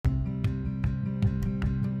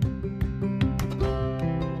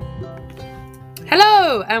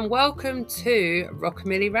Hello and welcome to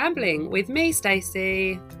Rockamilly Rambling with me,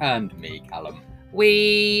 Stacie. And me, Callum.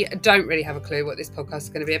 We don't really have a clue what this podcast is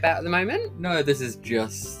going to be about at the moment. No, this is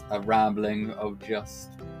just a rambling of just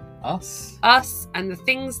us. Us and the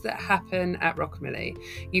things that happen at Rockamilly.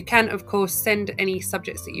 You can, of course, send any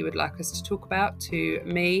subjects that you would like us to talk about to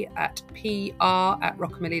me at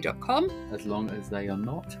pr@rockamilly.com. As long as they are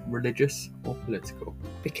not religious or political.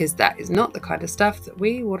 Because that is not the kind of stuff that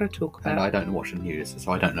we want to talk about. And I don't watch the news,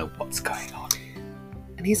 so I don't know what's going on.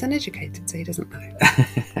 And he's uneducated, so he doesn't know.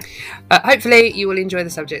 Hopefully you will enjoy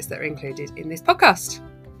the subjects that are included in this podcast.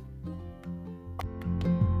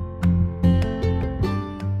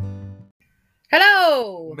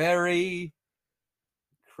 Hello! Merry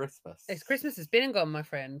Christmas. Christmas has been and gone, my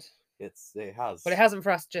friend. It has. Well, it hasn't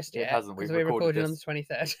for us just yet. It hasn't. Because we're recording on the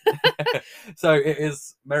 23rd. So it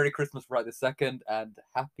is Merry Christmas right this second, and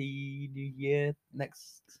Happy New Year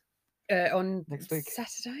next week.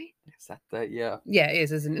 Saturday? Saturday, yeah. Yeah, it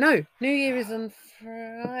is, isn't it? No, New Year is on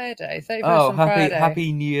Friday. 31st Oh, on Friday.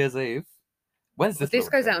 happy New Year's Eve. When's this? This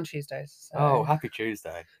goes out on Tuesdays. So. Oh, happy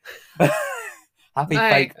Tuesday. Happy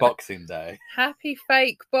fake Boxing Day. Happy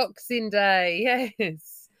fake Boxing Day,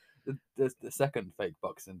 yes. The second fake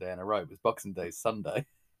Boxing Day in a row was Boxing Day Sunday.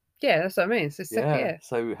 Yeah, that's what I mean. So yeah.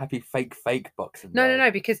 So happy fake Boxing Day.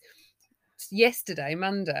 No, because yesterday,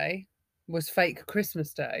 Monday, was fake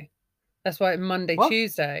Christmas Day. That's why Monday, what?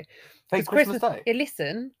 Tuesday. Fake Christmas Day? Yeah,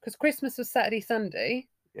 listen, because Christmas was Saturday, Sunday.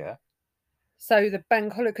 Yeah. So the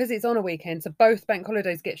bank holiday, because it's on a weekend, so both bank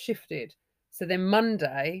holidays get shifted. So then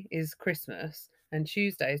Monday is Christmas and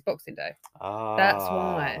Tuesday is Boxing Day. Ah. That's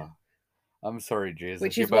why. I'm sorry, Jesus.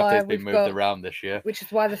 Which Your is why birthday's been moved around this year. Which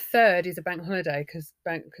is why the 3rd is a bank holiday, because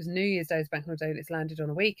New Year's Day is bank holiday and it's landed on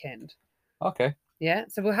a weekend. Okay. Yeah,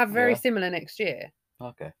 so we'll have very similar next year.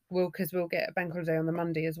 Okay. Because we'll get a bank holiday on the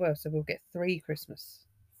Monday as well, so we'll get 3 Christmas.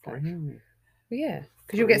 3? Well, yeah,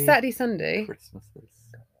 because you'll get Saturday, Sunday. Christmases.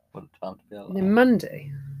 What a time to be alive. And then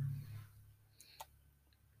Monday.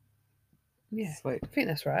 Yeah, sweet. I think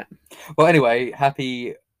that's right. Well, anyway,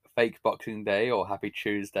 happy fake Boxing Day, or happy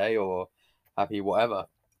Tuesday, or happy whatever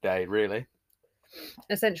day, really.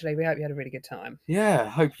 Essentially, we hope you had a really good time. Yeah,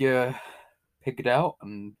 hope you pigged out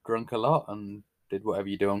and drunk a lot and did whatever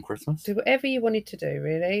you do on Christmas. Do whatever you wanted to do,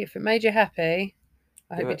 really. If it made you happy,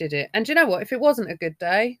 I hope you did it. And do you know what? If it wasn't a good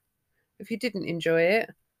day, if you didn't enjoy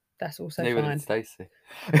it, that's also Neither fine. did Stacie.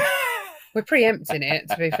 We're preempting it,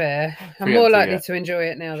 to be fair. I'm more likely to enjoy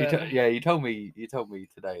it now. You told me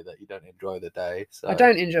today that you don't enjoy the day. So I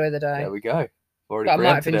don't enjoy the day. There we go. But I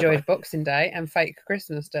might have enjoyed Boxing Day and fake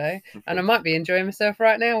Christmas Day, and I might be enjoying myself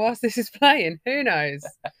right now whilst this is playing. Who knows?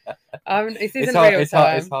 This isn't real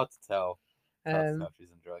time. It's hard to tell. It's hard to tell if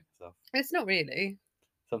she's enjoying herself. It's not really.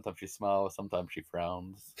 Sometimes she smiles, sometimes she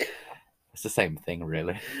frowns. It's the same thing,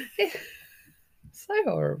 really. So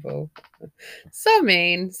horrible. So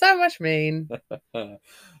mean. So much mean.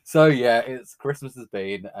 So yeah, it's Christmas has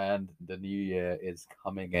been and the new year is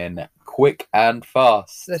coming in quick and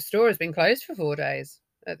fast. The store has been closed for 4 days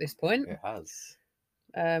at this point. It has.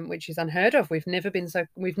 Which is unheard of. We've never been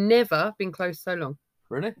closed so long.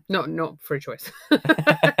 Really? Not for a choice.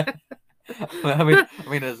 I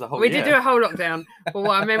mean, there's a whole. We did do a whole lockdown, but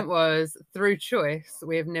what I meant was through choice,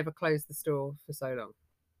 we have never closed the store for so long.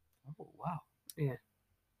 Oh wow! Yeah.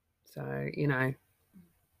 So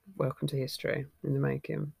welcome to history in the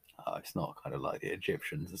making. Oh, it's not kind of like the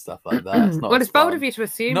Egyptians and stuff like that. It's not. Well, it's bold of you to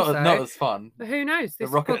assume not as fun. But who knows? This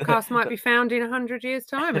podcast might be found in 100 years'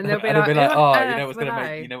 time, and they'll be like, you know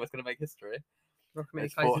what's gonna make history?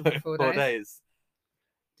 Rockamilly closes for 4 days.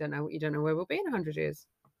 You don't know where we'll be in 100 years.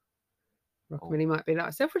 Rockamilly might be like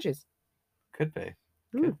Selfridges. Could be.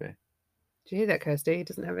 Did you hear that, Kirsty? He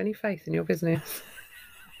doesn't have any faith in your business.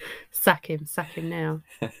 Sack him now.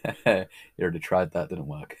 You already tried that, didn't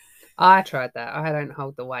work. I tried that. I don't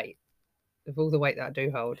hold the weight. Of all the weight that I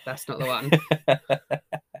do hold, that's not the one.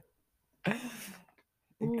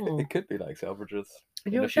 It could be like Selfridges.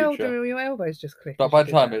 Your shoulder or your elbows just click. But by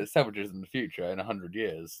the time it's Selfridges in the future, in 100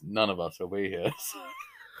 years, none of us will be here. So.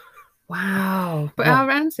 Wow. But our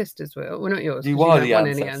ancestors will. Well, not yours. You are the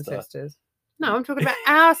any ancestors. No, I'm talking about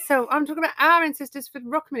I'm talking about our ancestors for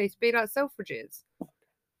Rockamilly to be like Selfridges.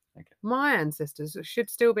 Okay. My ancestors should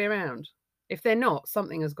still be around. If they're not,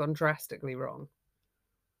 something has gone drastically wrong.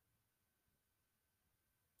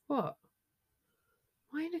 What?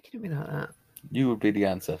 Why are you looking at me like that? You would be the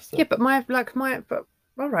ancestor. Yeah, but all right,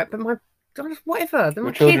 but my whatever. They're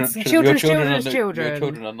my kids, children's children. Your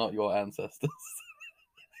children are not your ancestors.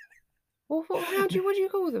 Well, what do you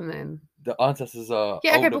call them then? The ancestors are.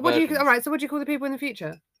 Yeah, okay, but what do you? All right, so what do you call the people in the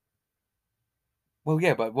future? Well,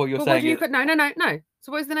 yeah, but what you're But saying what do you is no.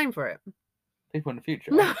 So what is the name for it? people in the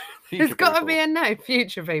future. No, Future there's got to people. be a name.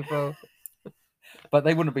 Future people. But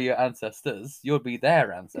they wouldn't be your ancestors. You'd be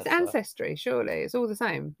their ancestor. It's ancestry, surely. It's all the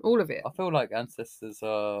same. All of it. I feel like ancestors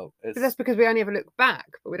are. But that's because we only ever look back,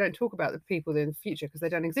 but we don't talk about the people in the future because they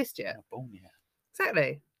don't exist yet. Born yet.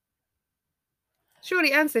 Exactly.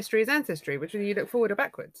 Surely ancestry is ancestry, which you look forward or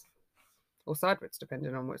backwards. Or sideways,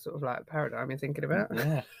 depending on what sort of like paradigm you're thinking about.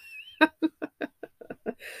 Yeah.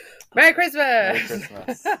 Merry Christmas! Merry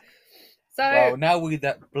Christmas. So well, now we've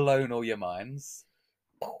blown all your minds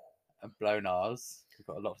and blown ours. We've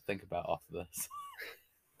got a lot to think about after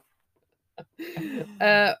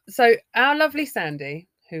this. So our lovely Sandi,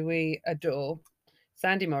 who we adore,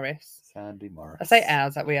 Sandi Morris. Sandi Morris. I say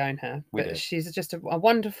ours, that we own her, we but do. She's just a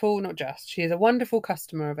wonderful, not just, she is a wonderful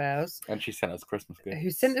customer of ours. And she sent us Christmas gifts. Who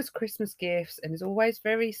sent us Christmas gifts and is always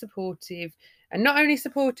very supportive. And not only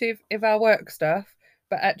supportive of our work stuff,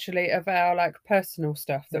 but actually of our like personal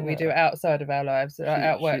stuff that we do outside of our lives,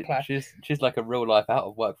 our work life. She's like a real life out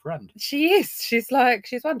of work friend. She is. She's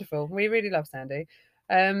wonderful. We really love Sandi.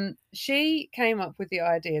 She came up with the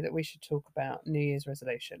idea that we should talk about New Year's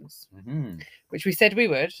resolutions, which we said we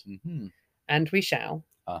would, and we shall.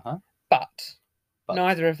 But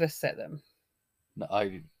neither of us set them. No,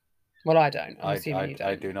 Well, I don't. I'm assuming you don't.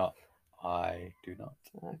 I do not. I do not.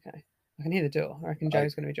 Okay. I can hear the door. I reckon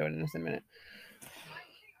Joe's going to be joining us in a minute.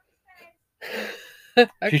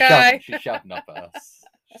 Okay. She's shouting up at us.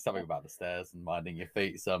 She's something about the stairs and minding your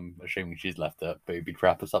feet, so I'm assuming she's left a booby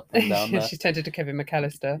trap or something down there. She's tended to Kevin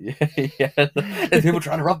McAllister. Yeah. There's people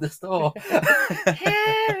trying to rob this door.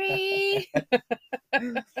 Harry!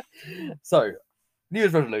 So, New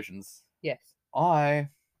Year's resolutions. Yes. I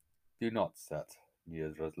do not set New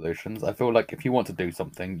Year's resolutions. I feel like if you want to do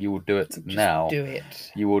something, you will do it now. Do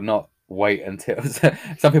it. You will not wait until...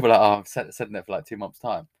 Some people are like, I'm setting it for like 2 months'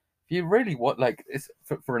 time. If you really want, like, it's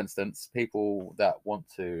for instance, people that want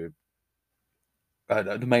to...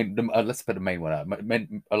 let's put the main one out.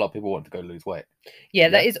 A lot of people want to go lose weight. Yeah,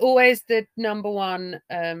 that is always the number one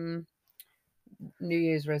New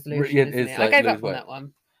Year's resolution, isn't it? Like, I gave up on that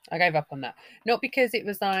one. I gave up on that. Not because it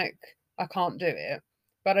was like, I can't do it.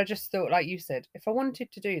 But I just thought, like you said, if I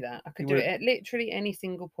wanted to do that, I could do it at literally any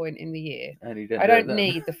single point in the year. And I don't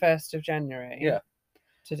need the 1st of January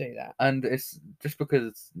to do that. And it's just because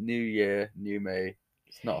it's New Year, New Me.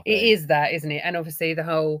 It's not a thing. It is that, isn't it? And obviously the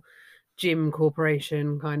whole gym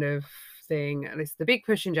corporation kind of thing. And it's the big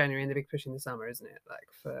push in January and the big push in the summer, isn't it? Like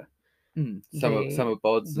for summer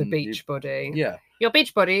bods. The beach body. Yeah. Your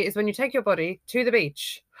beach body is when you take your body to the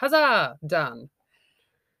beach. Huzzah! Done.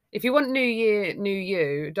 If you want New Year, New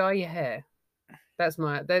You, dye your hair. That's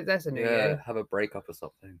a New Year. Have a breakup or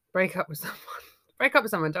something. Break up with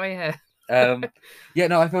someone. Dye your hair.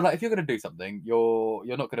 I feel like if you're going to do something, you're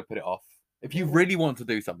not going to put it off. If you really want to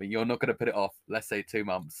do something, you're not going to put it off, let's say 2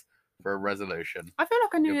 months for a resolution. I feel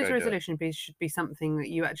like a New Year's resolution should be something that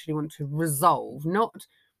you actually want to resolve, not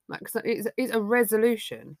like it's a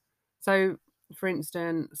resolution. So, for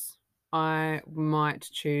instance, I might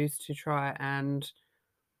choose to try and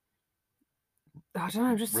I don't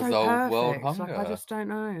know, just resolve so perfect. World hunger. Like, I just don't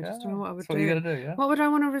know. I just don't know what I would do. What are you gonna do? Yeah. What would I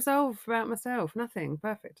want to resolve about myself? Nothing.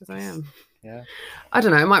 Perfect as I am. Yeah. I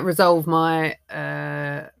don't know. I might resolve my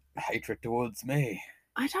hatred towards me.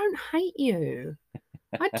 I don't hate you.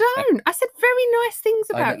 I don't. I said very nice things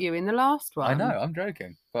about you in the last one. I know. I'm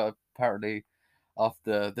joking, but apparently,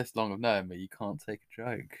 after this long of knowing me, you can't take a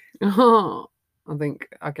joke. Oh. I think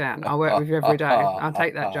I can. I'll work with you every day. I'll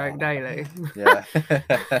take that joke daily. Yeah.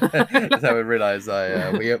 That's how we realise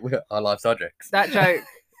our life subjects. That joke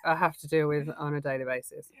I have to deal with on a daily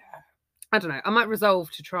basis. Yeah. I don't know. I might resolve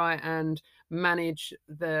to try and manage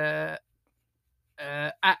the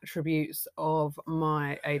attributes of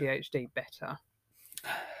my ADHD better.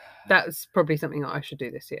 That's probably something that I should do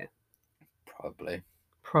this year. Probably.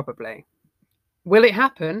 Will it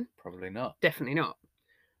happen? Probably not. Definitely not.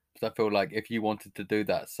 Because I feel like if you wanted to do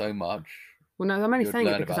that so much... Well, no, I'm only saying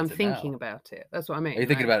it because I'm thinking about it. That's what I mean. Are you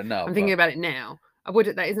thinking about it now? I'm thinking about it now.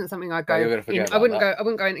 That isn't something I'd go in. I wouldn't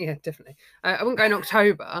go in. Yeah, definitely. I wouldn't go in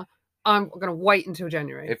October. I'm going to wait until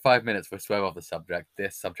January. In 5 minutes we swerve off the subject,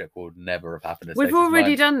 this subject would never have happened. We've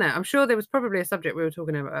already done that. I'm sure there was probably a subject we were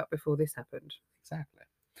talking about before this happened. Exactly.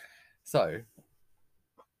 So,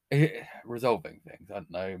 resolving things. I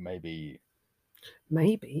don't know,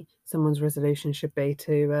 Maybe someone's resolution should be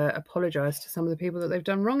to apologise to some of the people that they've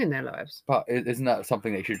done wrong in their lives. But isn't that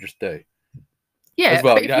something they should just do? Yeah, as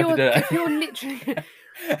well. But if you're literally...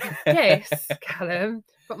 Yes, Callum.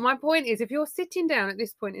 But my point is, if you're sitting down at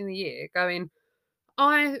this point in the year going,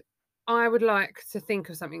 I I would like to think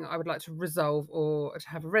of something I would like to resolve or to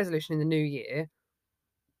have a resolution in the new year,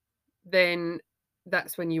 then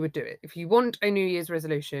that's when you would do it. If you want a New Year's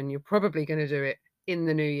resolution, you're probably going to do it in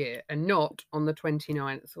the new year and not on the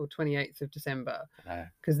 29th or 28th of December.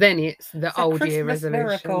 Because then it's the old year resolution.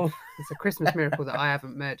 Miracle. It's a Christmas miracle that I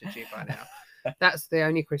haven't murdered you by now. That's the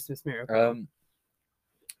only Christmas miracle.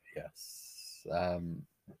 Yes. I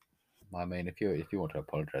mean, if you want to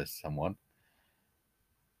apologise to someone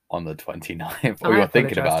on the 29th, or you're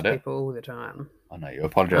thinking about it, people all the time. I know you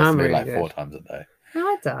apologise to me really like 4 times a day.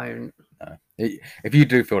 I don't. No. If you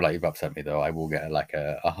do feel like you've upset me, though, I will get like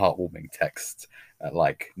a heartwarming text at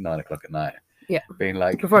like 9 o'clock at night. Yeah, being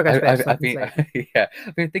like, before I go to bed, I've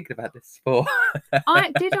been thinking about this for.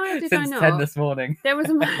 Did I since not? 10 this morning. There was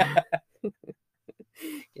a.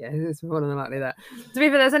 Yeah, it's more than likely that. To be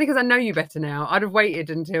fair, that's only because I know you better now. I'd have waited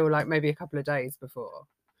until like maybe a couple of days before.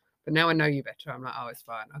 But now I know you better. I'm like, oh, it's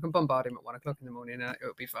fine. I can bombard him at 1 o'clock in the morning and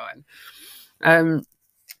it'll be fine.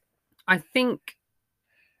 I think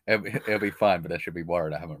it'll be fine, but I should be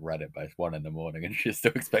worried I haven't read it by 1 in the morning and she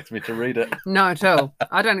still expects me to read it. No, at all.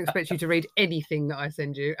 I don't expect you to read anything that I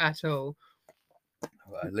send you at all.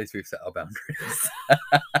 Well, at least we've set our boundaries.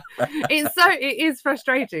 It is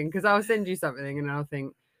frustrating because I'll send you something and I'll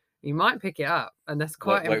think you might pick it up, and that's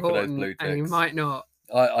quite important, and you might not.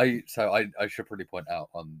 I should probably point out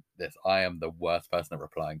on this, I am the worst person at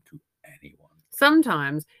replying to anyone.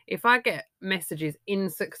 Sometimes if I get messages in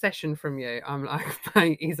succession from you, I'm like,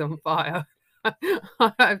 mate, he's on fire.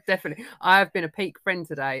 I've been a peak friend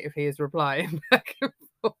today if he is replying back and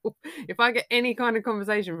forth. If I get any kind of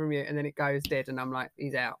conversation from you and then it goes dead and I'm like,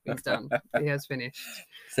 he's out, he's done, he has finished.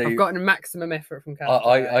 So I've gotten a maximum effort from Callum.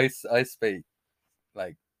 I speak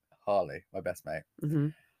like Harley, my best mate. Mm-hmm.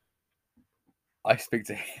 I speak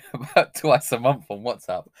to him about twice a month on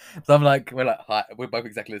WhatsApp. So I'm like, we're like, hi. We're both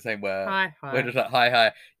exactly the same. Hi. We're just like,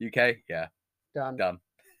 hi, UK, yeah, done.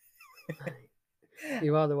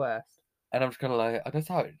 You are the worst. And I'm just kind of like, that's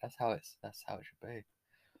how it should be.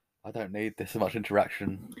 I don't need this much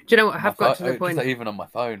interaction. Do you know what? I have got to the point. Just like even on my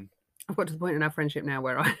phone. I've got to the point in our friendship now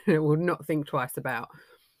where I will not think twice about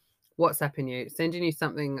WhatsApping you, sending you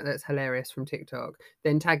something that's hilarious from TikTok,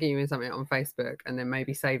 then tagging you in something on Facebook, and then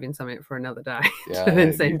maybe saving something for another day. Yeah, to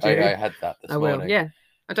then send you. I had that this morning. I will. Yeah,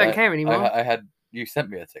 I don't care anymore. You sent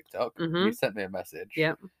me a TikTok. Mm-hmm. You sent me a message.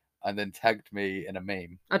 Yep. And then tagged me in a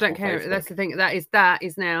meme. I don't care. Facebook. That's the thing. That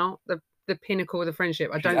is now the pinnacle of the friendship.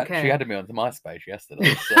 I don't care. She added me onto MySpace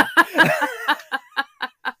yesterday. So.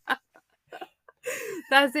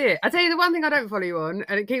 That's it. I tell you the one thing I don't follow you on,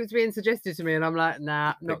 and it keeps being suggested to me, and I'm like, nah,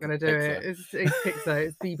 I'm not going to do it. It's Pixar,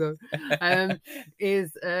 it's Bebo.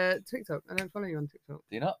 Is TikTok. I don't follow you on TikTok.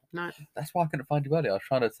 Do you not? No. That's why I couldn't find you earlier. I was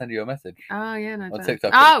trying to send you a message. Oh yeah, no. On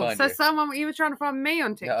TikTok. Oh, so you were trying to find me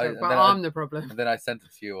on TikTok, but I'm the problem. And then I sent it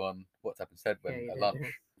to you on WhatsApp instead at lunch. Yeah.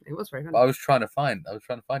 It was very funny. But I was trying to find you on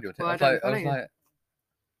TikTok. Well, I was like,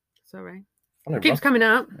 sorry. Keeps coming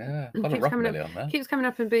up. Yeah, Rockamilly on that. Keeps coming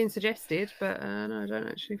up and being suggested, but no, I don't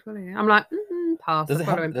actually follow you. I'm like, pass.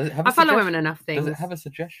 I follow him in enough things. Does it have a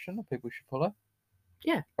suggestion of people should follow?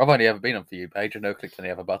 Yeah. I've only ever been on For You page and no clicked on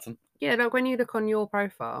the other button. Yeah, like when you look on your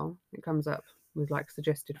profile, it comes up with like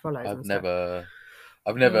suggested follows. I've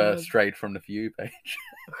never strayed from the For You page.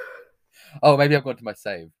 Oh, maybe I've gone to my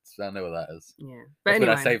saved. So I know what that is. Yeah, but anyway,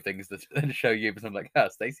 when I save things to show you, but I'm like,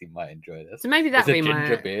 Stacie might enjoy this. So maybe that'd be my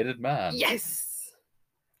ginger bearded man. Yes.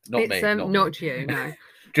 Not me. Not you. No.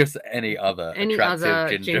 Just any other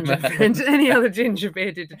attractive ginger any other ginger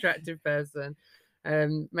bearded attractive person.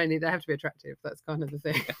 Mainly they have to be attractive. That's kind of the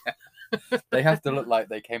thing. They have to look like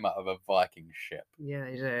they came out of a Viking ship. Yeah,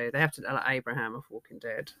 they do. They have to look like Abraham of Walking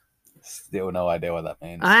Dead. Still no idea what that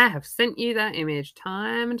means. I have sent you that image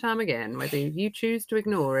time and time again. Whether you choose to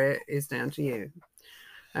ignore it is down to you.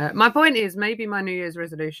 My point is, maybe my New Year's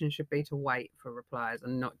resolution should be to wait for replies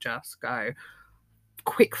and not just go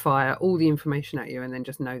quick fire all the information at you and then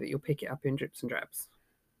just know that you'll pick it up in drips and drabs.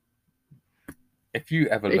 If you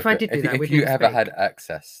ever had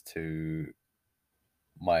access to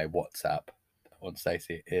my WhatsApp on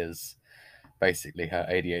Stacie, is basically her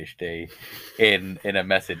ADHD in a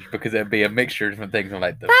message, because it'd be a mixture of different things. I'm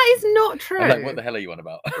like, that is not true. I'm like, what the hell are you on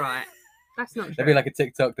about? Right. That's not true. There'd be like a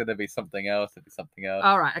TikTok, then there'd be something else,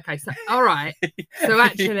 All right, okay. So all right. So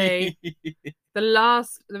actually the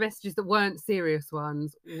messages that weren't serious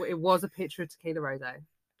ones, it was a picture of tequila rosé.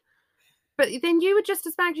 But then you were just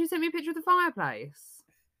as bad. You sent me a picture of the fireplace.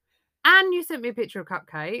 And you sent me a picture of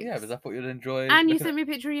cupcakes. Yeah, because I thought you'd enjoy. And you sent me a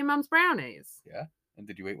picture of your mum's brownies. Yeah. And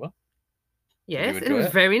did you eat one? Yes, it was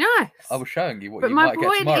very nice. I was showing you what you might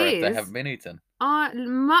get tomorrow if they haven't been eaten.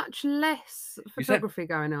 Much less photography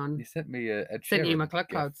going on. You sent me a sent you my club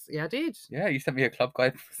cards. Yeah, I did. Yeah, you sent me a club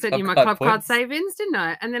card. Sent you my club card savings, didn't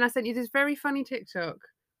I? And then I sent you this very funny TikTok.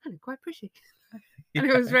 And quite pretty. And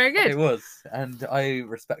it was very good. It was. And I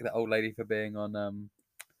respect that old lady for being on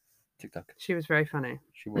TikTok. She was very funny.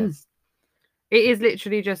 She was. It is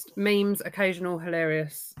literally just memes, occasional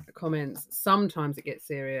hilarious comments. Sometimes it gets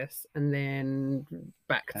serious, and then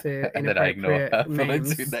back to and then I ignore her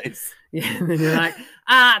memes. For 2 days. Yeah, and then you're like,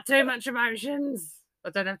 too much emotions.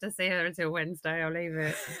 I don't have to see her until Wednesday. I'll leave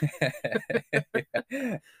it.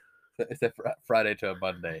 It's a Friday to a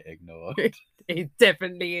Monday ignored. It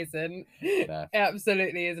definitely isn't. No. It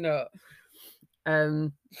absolutely is not.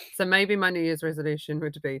 So maybe my New Year's resolution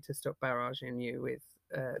would be to stop barraging you with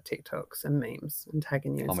TikToks and memes and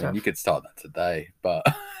tagging you and stuff. I mean, you could start that today, but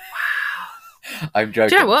I'm joking.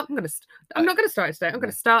 Do you know what? I'm not going to start it today. I'm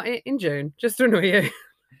going to start it in June, just to annoy you.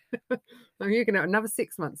 You're going to have another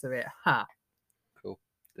 6 months of it. Ha. Cool.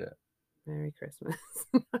 Yeah. Merry Christmas.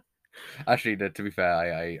 Actually, to be fair,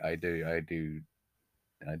 I do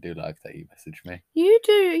like that you message me. You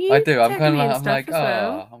do. I do. I'm kind of like,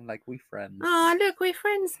 I'm like, we friends. Oh, look, we're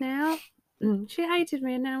friends now. She hated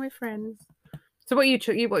me, and now we're friends. So, what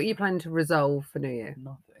are you planning to resolve for New Year?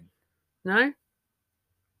 Nothing. No.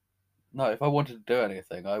 No, if I wanted to do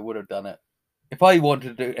anything, I would have done it. If I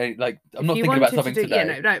wanted to do any, I'm not thinking about something today.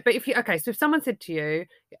 Yeah, no. But so if someone said to you,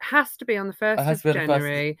 it has to be on the 1st of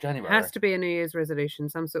January, it has to be a New Year's resolution,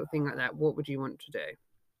 some sort of thing like that, what would you want to do?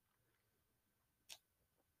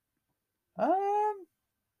 Oh,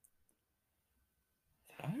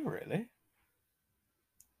 really?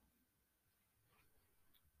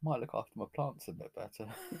 Might look after my plants a bit better.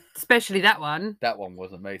 Especially that one. That one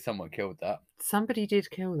wasn't me. Someone killed that. Somebody did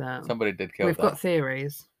kill that. Somebody did kill that. We've got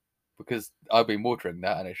theories. Because I've been watering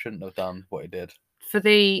that and it shouldn't have done what it did. For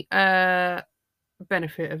the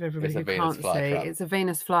benefit of everybody who can't see, it's a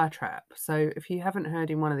Venus flytrap. So if you haven't heard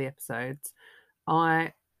in one of the episodes,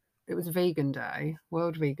 it was Vegan Day,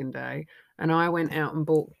 World Vegan Day, and I went out and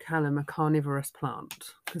bought Callum a carnivorous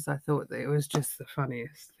plant because I thought that it was just the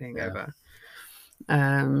funniest thing ever.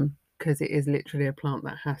 Because it is literally a plant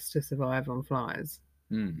that has to survive on flies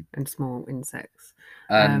and small insects.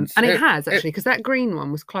 And it has actually, because that green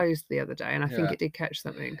one was closed the other day, and I think it did catch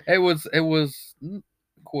something. It was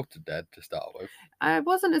quarter dead to start with. It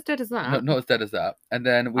wasn't as dead as that. Not as dead as that. And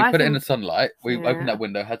then we put it in the sunlight. We opened that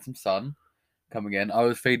window, had some sun coming in. I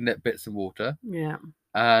was feeding it bits of water. Yeah.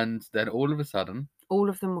 And then all of a sudden, all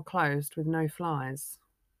of them were closed with no flies.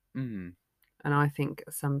 Mm. And I think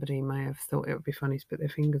somebody may have thought it would be funny to put their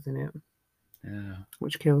fingers in it. Yeah.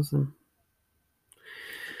 Which kills them.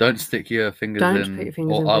 Don't stick your fingers in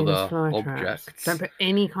other objects. Traps. Don't put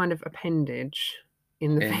any kind of appendage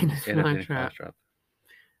in the Venus flytrap.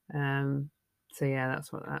 So yeah,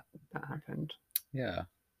 that's what that happened. Yeah.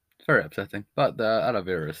 It's very upsetting. But the aloe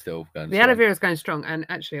vera is still going strong. The aloe vera is going strong. And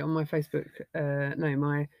actually on my Facebook,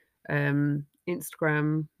 my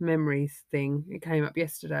Instagram memories thing, it came up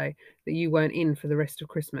yesterday that you weren't in for the rest of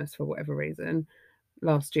Christmas for whatever reason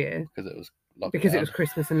last year. Because it was lockdown. Because it was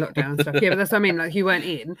Christmas and lockdown and stuff. Yeah, but that's what I mean. Like, you weren't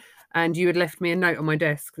in, and you had left me a note on my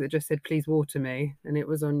desk that just said, "Please water me," and it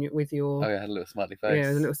was on with your. Oh, yeah, it had a little smiley face. Yeah, it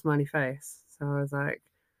was a little smiley face. So I was like,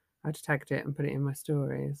 I just tagged it and put it in my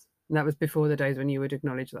stories. And that was before the days when you would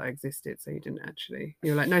acknowledge that I existed, so you didn't actually.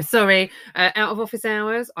 You were like, "No, sorry, out of office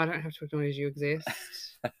hours, I don't have to acknowledge you exist.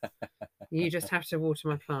 You just have to water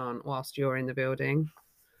my plant whilst you're in the building."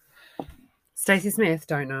 Stacie Smith,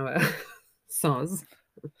 don't know it. Soz.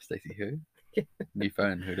 Stacie who? New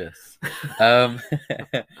phone, who this? I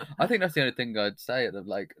think that's the only thing I'd say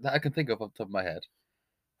that I can think of off the top of my head.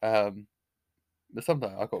 But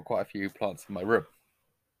sometimes I've got quite a few plants in my room.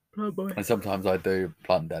 Oh boy. And sometimes I do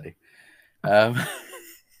plant daddy. No.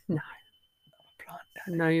 Plant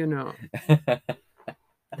daddy. No, you're not.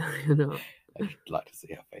 No, you're not. I'd like to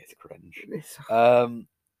see her face cringe.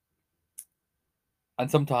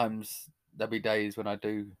 And sometimes there'll be days when I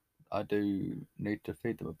do need to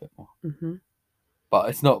feed them a bit more. Mm-hmm. But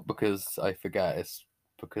it's not because I forget. It's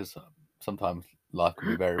because sometimes life can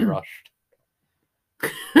be very rushed.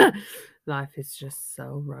 Life is just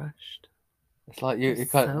so rushed. It's like you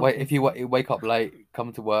can't wait. If you wake up late,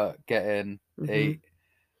 come to work, get in, eat,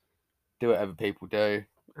 do whatever people do.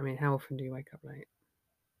 I mean, how often do you wake up late?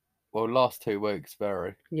 Well, last 2 weeks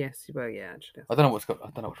vary. Yes, well, yeah, actually. I don't know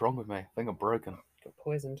what's wrong with me. I think I'm broken. Got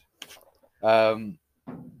poisoned. All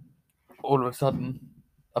of a sudden,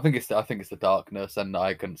 I think it's the darkness, and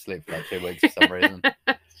I couldn't sleep for like 2 weeks for some reason.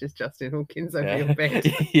 It's just Justin Hawkins over your bed.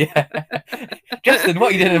 Yeah. Justin,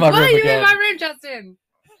 what are you doing in my room again? Why are you in my room, Justin?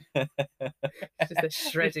 Just there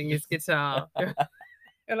shredding his guitar.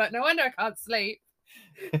 You're like, no wonder I can't sleep.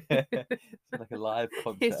 It's like a live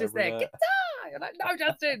concert. He's just there, guitar. You're like, no,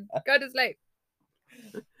 Justin, go to sleep.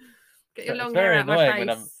 Get your long hair out my face. When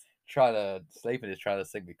I'm trying to sleep and he's trying to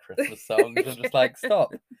sing me Christmas songs. I'm just like,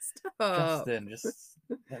 stop, Justin, just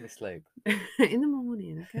let me sleep. In the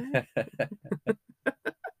morning, okay.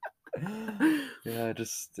 Yeah,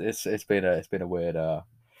 just it's been a weird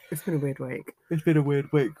it's been a weird week. It's been a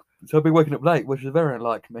weird week. So I've been waking up late, which is very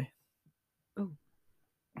unlike me. Oh.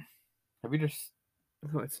 Have you just...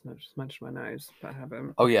 I thought I'd smudged my nose, but I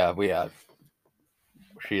haven't. Oh yeah, we have.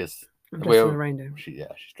 She is... I'm dressed as a reindeer. She's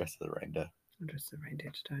dressed as a reindeer. I'm dressed as a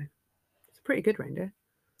reindeer today. It's a pretty good reindeer.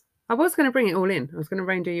 I was going to bring it all in. I was going to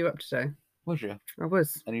reindeer you up today. Was you? I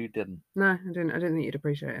was. And you didn't? No, I didn't. I didn't think you'd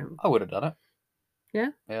appreciate it. I would have done it. Yeah?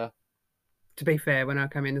 Yeah. To be fair, when I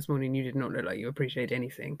came in this morning, you did not look like you appreciate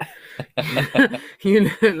anything.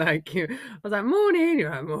 You look like you... I was like, morning.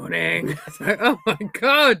 You're like, morning. I was like, oh my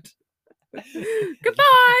God.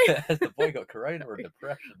 Goodbye. Has the boy got corona or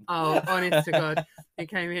depression? Oh, honest to God. He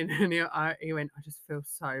came in and he went, I just feel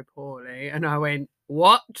so poorly. And I went,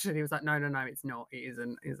 what? And he was like, no, it's not. It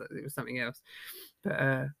isn't. It was something else.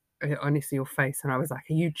 But honestly, your face. And I was like,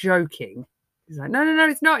 are you joking? He's like, no,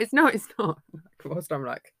 it's not. Whilst I'm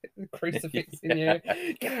like crucifixing you.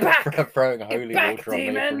 Get back! Throwing holy back, water on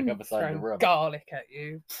me from the other side of the room. Garlic at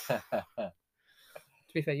you. To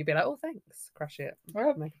be fair, you'd be like, oh, thanks. Crush it.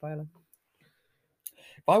 Or make a boiler.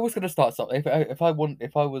 If I was going to start something, if I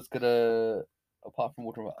was going to, apart from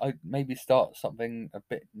water, I'd maybe start something a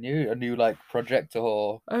bit new, a new like project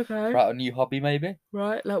or start a new hobby maybe.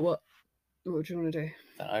 Right, like what? What would you want to do?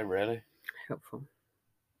 I don't know, really. Helpful.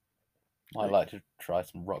 I'd like to try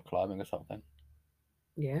some rock climbing or something.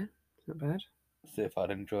 Yeah, not bad. See if I'd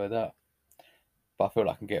enjoy that. But I feel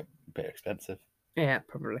like it can get a bit expensive. Yeah,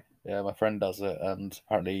 probably. Yeah, my friend does it, and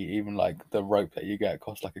apparently even like the rope that you get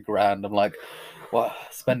costs like $1,000. I'm like, what?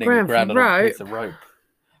 Spending $1,000 on a piece of rope.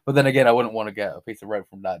 But then again, I wouldn't want to get a piece of rope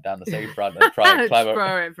from that down the seafront and try and climb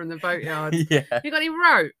throw it from the boatyard. Yeah. You got any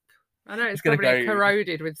rope? I know it's probably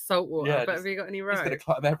corroded with salt water, but have you got any rope? Just going to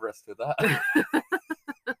climb Everest with that.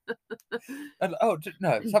 And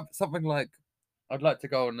something like I'd like to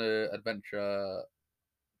go on an adventure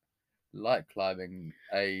like climbing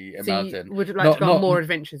a mountain. You would like to go on more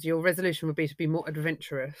adventures. Your resolution would be to be more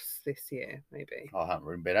adventurous this year, maybe. I haven't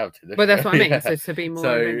really been able to this year. But that's what I mean. Yeah. So to be more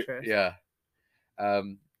adventurous. Yeah.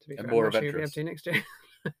 To be fair, more adventurous. You'll be able to next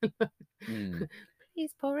year.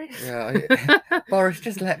 Please, Boris. Yeah, Boris,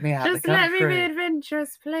 just let me out. Just let me be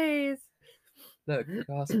adventurous, please. Look,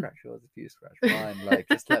 I'll scratch yours if you scratch mine. Like,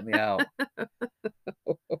 just let me out.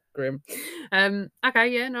 Grim. Okay,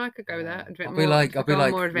 yeah, no, I could go with that. I'll be like,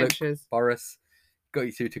 more adventures. Look, Boris, got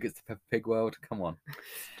you 2 tickets to Peppa Pig World. Come on.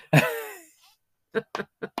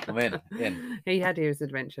 I'm in. He had his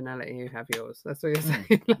adventure. Now let you have yours. That's what you're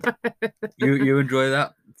saying. You enjoy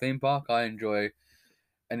that theme park? I enjoy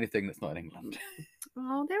anything that's not in England.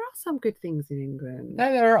 Oh, there are some good things in England.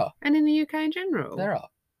 No, there are. And in the UK in general. There are.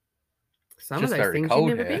 Some of those things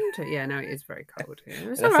you've never been to. Yeah, no, it is very cold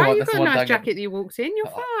here. It's all right. You've got a nice jacket that you walked in. You're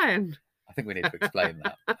fine. I think we need to explain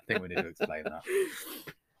that.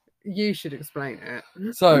 You should explain it.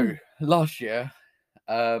 So, last year...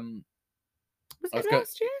 Was it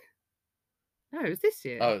last year? No, it was this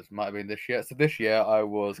year. Oh, it might have been this year. So this year I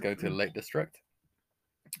was going to the Lake District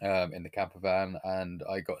in the camper van, and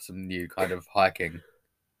I got some new kind of hiking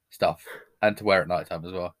stuff and to wear at night time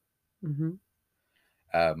as well.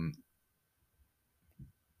 Mm-hmm.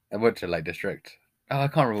 I went to the Lake District. Oh, I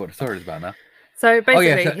can't remember what the story is about now. So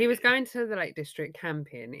basically, he was going to the Lake District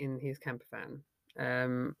camping in his camper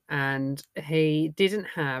van, and he didn't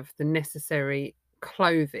have the necessary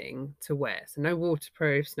clothing to wear. So no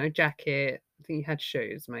waterproofs, no jacket. I think you had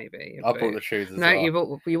shoes, maybe. I bought the shoes as well. No, you bought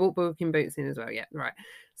walking boots in as well. Yeah, right.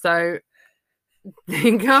 So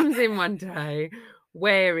he comes in one day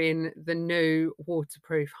wearing the new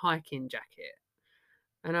waterproof hiking jacket.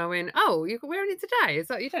 And I went, oh, you're wearing it today?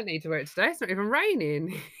 It's like, you don't need to wear it today. It's not even raining.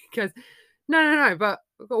 He goes, no, but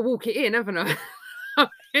I've got to walk it in, haven't I?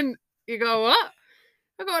 And you go, what?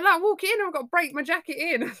 I've got to walk it in. I've got to break my jacket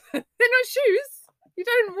in. They're not shoes. You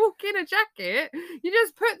don't walk in a jacket. You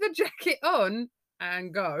just put the jacket on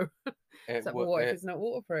and go. It's like, what if it's not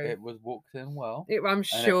waterproof? It was walked in well. I'm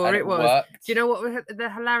sure it was. Worked. Do you know what the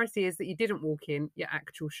hilarity is? That you didn't walk in your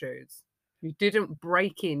actual shoes. You didn't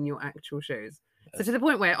break in your actual shoes. So to the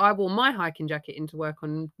point where I wore my hiking jacket into work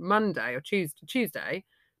on Monday or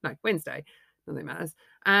Wednesday, nothing matters.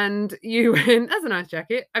 And you went, that's a nice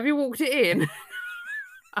jacket. Have you walked it in?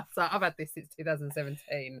 So I've had this since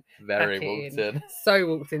 2017. Very walked in. So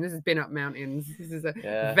walked in. This has been up mountains. This is a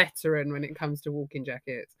veteran when it comes to walking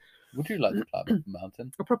jackets. Would you like to climb a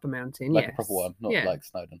mountain? A proper mountain, like a proper one, not like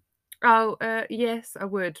Snowdon. Oh, yes, I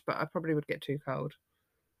would, but I probably would get too cold.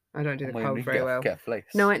 I don't do the cold very well. Get a fleece.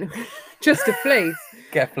 No, just a fleece.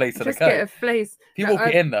 Get a fleece and a coat. Just get a fleece. If you walk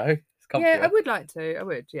it in though, it's comfortable. Yeah, I would like to. I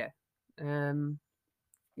would, yeah.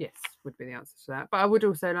 Yes, would be the answer to that. But I would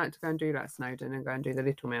also like to go and do like Snowdon and go and do the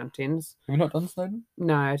little mountains. Have you not done Snowdon?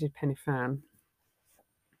 No, I did Pen y Fan,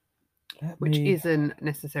 which isn't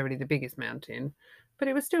necessarily the biggest mountain, but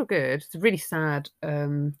it was still good. It's a really sad.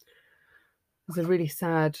 There's a really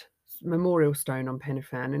sad memorial stone on Pen y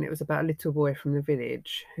Fan, and it was about a little boy from the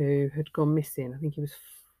village who had gone missing. I think he was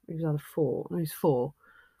either 4. No, he was 4.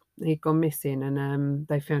 He'd gone missing, and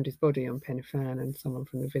they found his body on Pen y Fan, and someone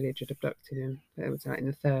from the village had abducted him. It was like in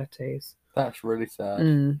the 30s. That's really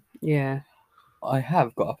sad. Yeah. I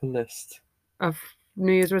have got up a list of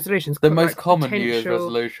New Year's resolutions. The most common New Year's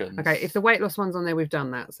resolutions. Okay, if the weight loss one's on there, we've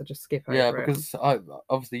done that, so just skip over it. Yeah, because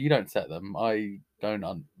obviously you don't set them. I don't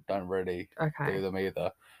really do them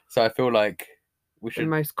either. So I feel like we should... The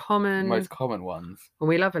most common ones. And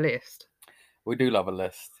we love a list. We do love a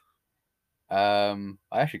list. I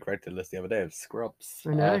actually created a list the other day of Scrubs. I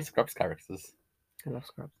know. Scrubs characters. I love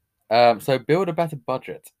Scrubs. So build a better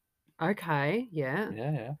budget. Okay, yeah.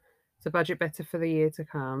 Yeah. So budget better for the year to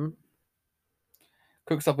come.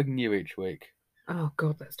 Cook something new each week. Oh,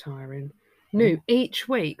 God, that's tiring. New each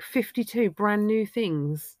week, 52 brand new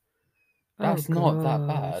things. That's not that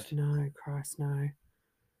bad. No, Christ, no.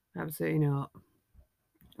 Absolutely not.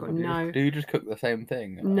 Do you just cook the same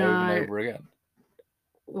thing over and over again?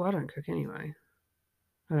 Well, I don't cook anyway.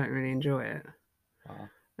 I don't really enjoy it.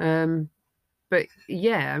 Oh. But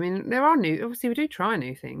yeah, I mean, there are obviously we do try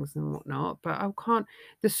new things and whatnot, but I can't,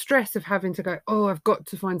 the stress of having to go, I've got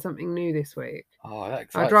to find something new this week. Oh, that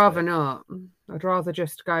excites I'd rather not. I'd rather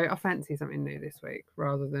just go, I fancy something new this week,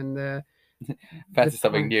 rather than the... fancy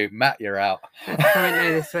something new. Matt, you're out. Something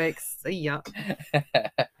new this week. See ya.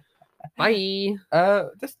 Bye.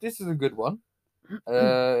 This is a good one.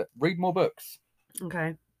 Read more books.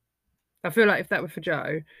 Okay. I feel like if that were for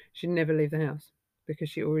Jo, she'd never leave the house because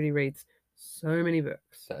she already reads so many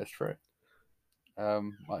books. That is true.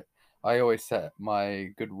 I always set my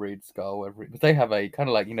Goodreads goal but they have a kind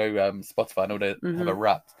of like, Spotify and all that have a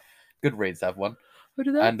Wrapped. Goodreads have one. What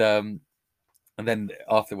do they? And then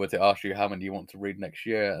afterwards it asks you how many you want to read next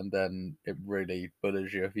year, and then it really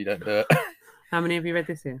bullies you if you don't do it. How many have you read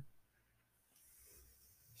this year?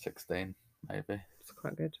 16, maybe. It's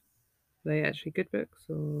quite good. Are they actually good books,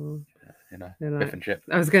 or Biff and Chip?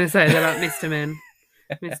 I was going to say they're like Mr. Men.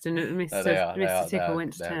 Mr. Tickle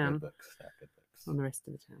went to town. Good books. They're good books. On the rest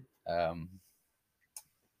of the town.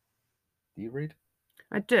 Do you read?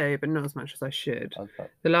 I do, but not as much as I should. Okay.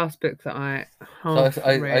 The last book that I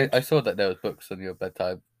read... I saw that there was books on your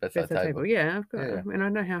bedside table. Yeah, I've got them, and I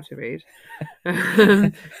know how to read.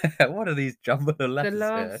 What are these jumbled letters? The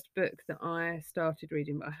last book that I started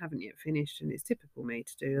reading, but I haven't yet finished, and it's typical me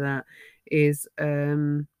to do that, is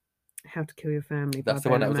How to Kill Your Family. That's the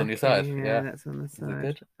one that was on your side. Yeah, that's on the side.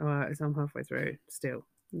 Is it good? I'm halfway through still.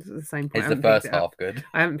 It's at the same point. Is the first half good?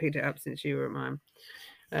 I haven't picked it up since you were at mine.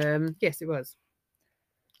 Yes, it was.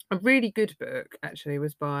 A really good book, actually,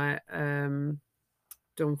 was by Dawn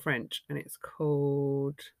French, and it's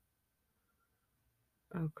called...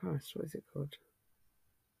 Oh, Christ, what is it called?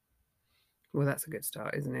 Well, that's a good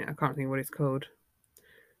start, isn't it? I can't think what it's called.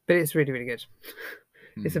 But it's really, really good.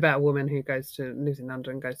 It's about a woman who lives in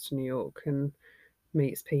London, goes to New York and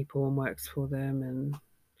meets people and works for them, and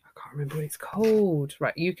I can't remember what it's called.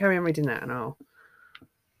 Right, you carry on reading that and I'll...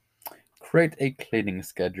 Create a cleaning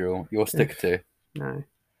schedule you'll stick to. No.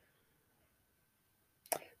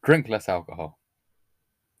 Drink less alcohol.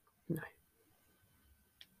 No.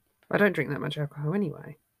 I don't drink that much alcohol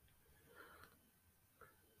anyway.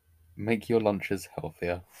 Make your lunches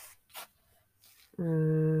healthier.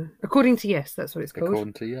 According to Yes, that's what it's called.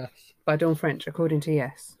 According to Yes. By Dawn French, according to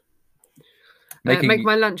Yes. Make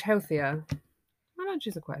my lunch healthier. My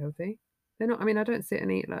lunches are quite healthy. They're not, I don't sit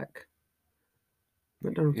and eat like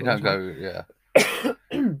McDonald's. You don't go, yeah.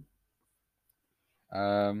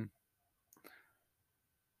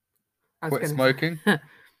 Quit smoking.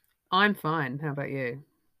 I'm fine. How about you?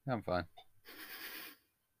 I'm fine.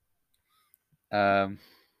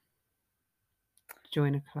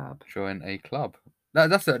 Join a club. Join a club.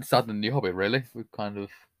 That's a new hobby, really. We've kind of...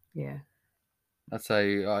 Yeah. I'd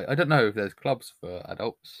say, I don't know if there's clubs for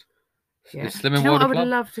adults. Yeah. Slimming World I would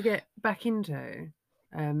love to get back into?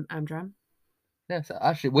 Amdram. Yes,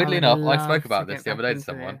 actually, weirdly enough, I spoke about this the other day to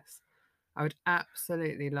someone. I would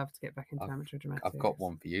absolutely love to get back into amateur dramatics. I've got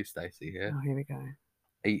one for you, Stacie, here. Oh, here we go.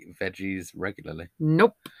 Eat veggies regularly.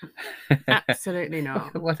 Nope. Absolutely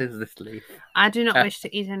not. What is this leaf? I do not wish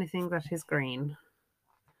to eat anything that is green.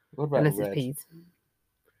 What about unless red? It's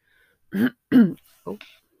peas. Oh.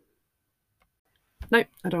 No,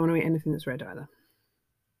 I don't want to eat anything that's red either.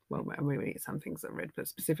 Well, I'm going to eat some things that are red, but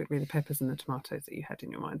specifically the peppers and the tomatoes that you had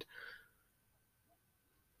in your mind.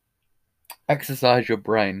 Exercise your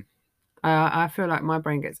brain. I feel like my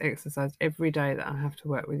brain gets exercised every day that I have to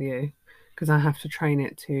work with you, because I have to train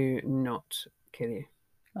it to not kill you.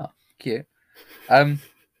 Oh, cute. I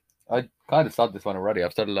kind of started this one already.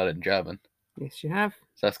 I've started learning German. Yes, you have.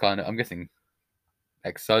 So that's kind of, I'm guessing,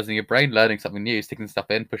 exercising your brain, learning something new, sticking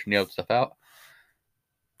stuff in, pushing the old stuff out.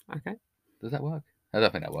 Okay. Does that work? I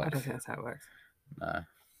don't think that works. I don't think that's how it works. No.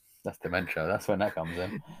 That's dementia. That's when that comes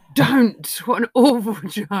in. Don't! What an awful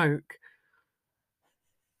joke.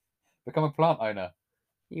 Become a plant owner.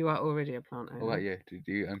 You are already a plant owner. What about you?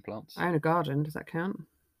 Do you own plants? I own a garden. Does that count?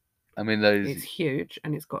 I mean, those... It's huge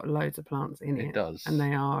and it's got loads of plants in it. It does. And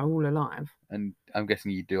they are all alive. And I'm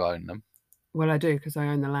guessing you do own them. Well, I do, because I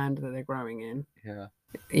own the land that they're growing in. Yeah.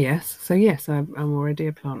 Yes. So, yes, I'm already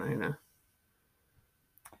a plant owner.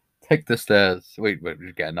 Take the stairs. We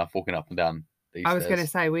get enough walking up and down these I was stairs. going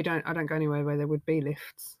to say, I don't go anywhere where there would be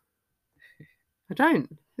lifts. I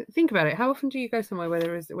don't. Think about it. How often do you go somewhere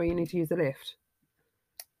where you need to use the lift?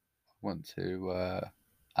 I went to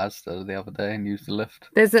Asda the other day and used the lift.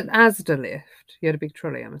 There's an Asda lift. You had a big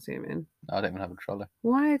trolley, I'm assuming. No, I don't even have a trolley.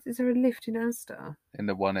 Why is there a lift in Asda? In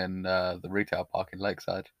the one in the retail park in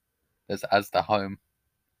Lakeside. There's Asda Home.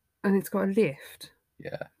 And it's got a lift?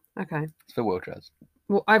 Yeah. Okay. It's for wheelchairs.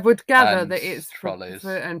 Well, I would gather and that it's trolleys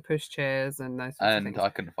and push chairs and those sorts of things. And I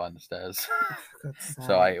couldn't find the stairs. Oh, for God's sake.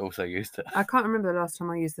 So I also used it. I can't remember the last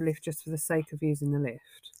time I used the lift just for the sake of using the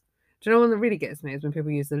lift. Do you know one that really gets me is when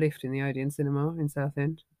people use the lift in the Odeon Cinema in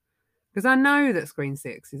Southend? Because I know that Screen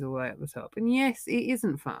 6 is all the way up the top. And yes, it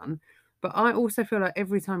isn't fun. But I also feel like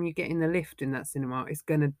every time you get in the lift in that cinema, it's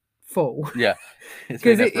going to fall. Yeah.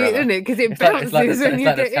 Because it bounces when you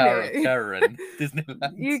get in it. Terror in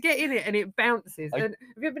Disneyland. You get in it and it bounces. And have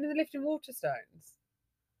you ever been in the lift in Waterstones?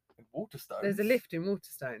 Waterstones? There's a lift in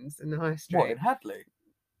Waterstones in the High Street. What, in Hadley?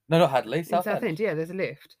 No, not Hadley. Southend, yeah, there's a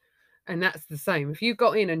lift. And that's the same. If you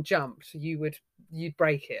got in and jumped, you'd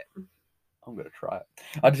break it. I'm going to try it.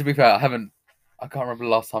 To be fair, I can't remember the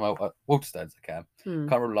last time I went. Waterstones, I can.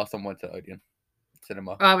 Can't remember the last time I went to Odeon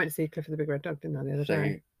Cinema. Oh, I went to see Cliff of the Big Red Dog, didn't I, the other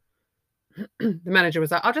day? The manager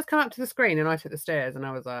was like, I'll just come up to the screen, and I took the stairs, and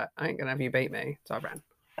I was like, I ain't going to have you beat me. So I ran.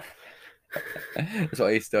 That's what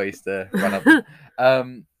I used to run up.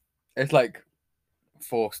 It's like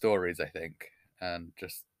 4 stories, I think. And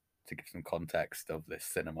just to give some context of this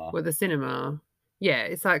cinema. Well, the cinema... Yeah,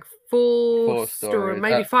 it's like 4 stories,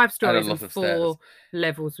 maybe 5 stories and 4 stairs.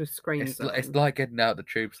 levels with screens. It's like getting out the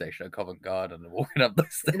tube station at Covent Garden and walking up the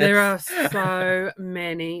stairs. There are so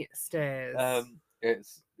many stairs.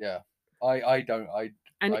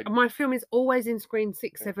 My film is always in screen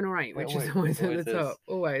 6, 7, or 8, which is always at the top.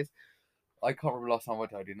 Always. I can't remember last time I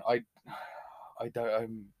went to Odeon. I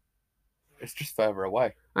don't. It's just further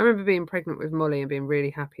away. I remember being pregnant with Molly and being really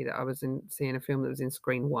happy that I was seeing a film that was in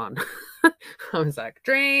screen 1. I was like,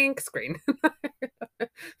 drink, screen.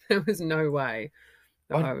 There was no way.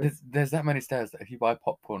 There's that many stairs that if you buy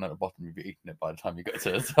popcorn at the bottom, you'll be eating it by the time you get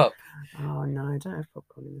to the top. Oh, no, I don't have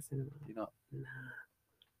popcorn in the cinema. Do you not? No.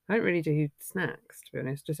 I don't really do snacks, to be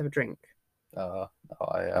honest. Just have a drink. I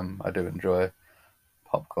do enjoy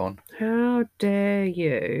popcorn. How dare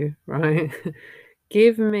you, right?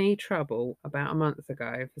 Give me trouble about a month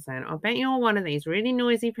ago for saying, I bet you're one of these really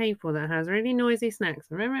noisy people that has really noisy snacks.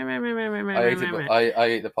 I eat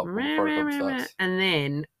the popcorn before it comes starts. And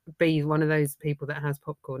then be one of those people that has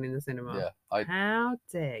popcorn in the cinema. Yeah. How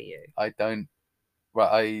dare you? I don't.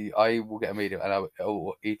 Right, I will get a medium and I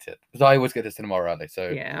will eat it because I always get to cinema early. So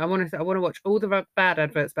yeah, I want to watch all the bad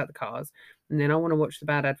adverts about the cars, and then I want to watch the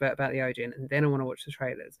bad advert about the Odeon, and then I want to watch the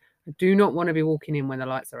trailers. I do not want to be walking in when the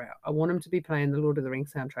lights are out. I want them to be playing the Lord of the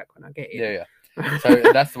Rings soundtrack when I get in. Yeah. So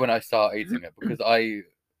that's when I start eating it because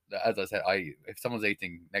as I said, if someone's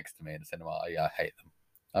eating next to me in the cinema, I hate them.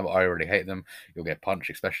 I really hate them. You'll get punched,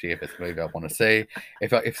 especially if it's a movie I want to see.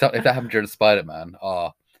 If that happened during Spider-Man,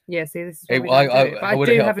 yeah, see, this is what I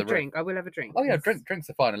do have a drink. I will have a drink. Oh yeah, drinks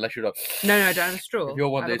are fine unless you're not. No, I don't have a straw. If you're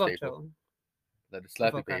one of those people, they're the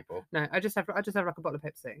slurpy people. No, I just have like a bottle of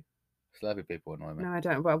Pepsi. Slurpy people annoy me. No, I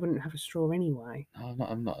don't. But I wouldn't have a straw anyway. No,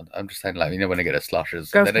 I'm not. I'm just saying, like, when they get a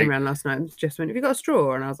slushes. Girls came around last night and just went, "Have you got a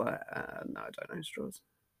straw?" And I was like, "No, I don't own straws."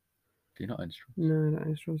 Do you not own straws? No, I don't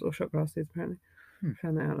own straws or shot glasses. Apparently,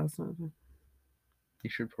 found that out last night. You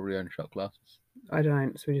should probably own shot glasses. I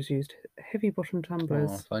don't, so we just used heavy bottom tumblers.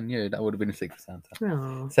 Oh, if I knew, that would have been a Secret Santa.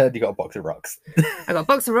 Oh. Said you got a box of rocks. I got a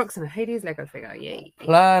box of rocks and a Hades Lego figure. Yay.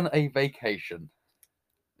 Plan a vacation.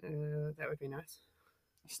 That would be nice.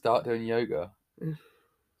 Start doing yoga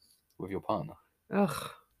with your partner. Ugh.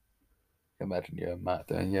 Imagine you and Matt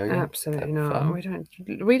doing yoga. Absolutely not. Fun.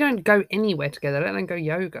 We don't go anywhere together. Let alone go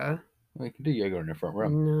yoga. Well, you can do yoga in your front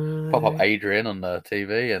room. No. Pop up Adrian on the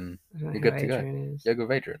TV and you're good to go. Is. Yoga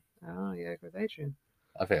with Adrian. Oh, yoga with Adrian.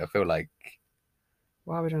 I feel like.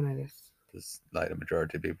 Why would I know this? Because like the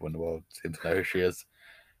majority of people in the world seem to know who she is.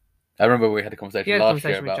 I remember we had a conversation last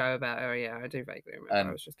year with Joe about her. Yeah, I do vaguely remember. And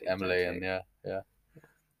I was just Emily and yeah.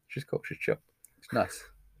 She's cool. She's chill. She's nice.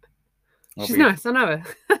 She's nice. I know her.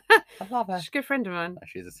 I love her. She's a good friend of mine.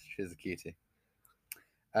 She's a cutie.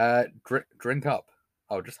 Drink up.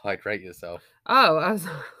 Oh, just hydrate yourself. Oh, I was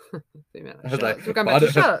like, we're going back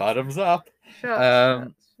to shots. Bottoms up.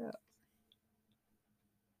 Shots.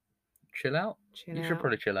 Chill out. You should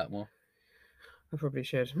probably chill out more. I probably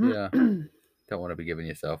should. Yeah. Don't want to be giving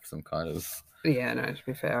yourself some kind of. Yeah, no. To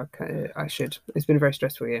be fair, I should. It's been a very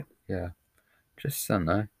stressful year. Yeah. Just I don't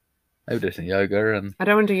know. Maybe do some yoga and. I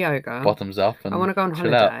don't want to do yoga. Bottoms up and. I want to go on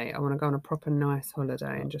holiday. I want to go on a proper nice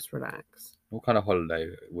holiday and just relax. What kind of holiday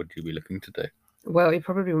would you be looking to do? Well, it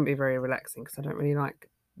probably wouldn't be very relaxing because I don't really like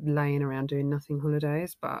laying around doing nothing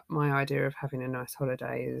holidays. But my idea of having a nice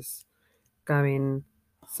holiday is going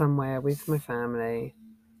somewhere with my family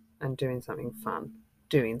and doing something fun,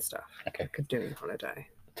 doing stuff. Okay. Like a doing holiday.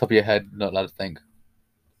 Top of your head, not allowed to think.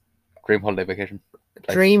 Dream holiday vacation.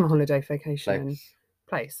 Place. Dream holiday vacation.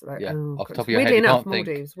 Place. Like, yeah. Oh, off the top of your head, you can't think.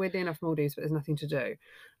 Weirdly enough, Maldives, but there's nothing to do.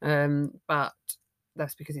 But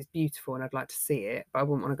that's because it's beautiful and I'd like to see it, but I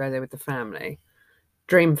wouldn't want to go there with the family.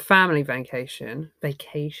 Dream family vacation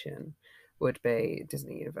would be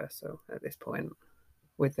Disney Universal at this point,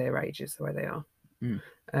 with their ages the way they are.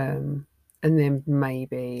 And then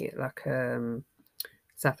maybe like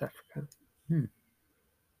South Africa.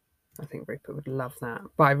 I think Rupert would love that.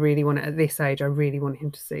 But I really want it at this age. I really want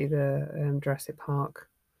him to see the Jurassic Park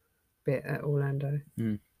bit at Orlando.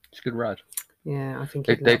 It's a good ride. Yeah, I think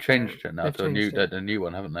they changed it now to a new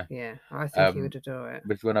one, haven't they? Yeah, I think he would adore it.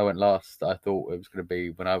 Because when I went last, I thought it was going to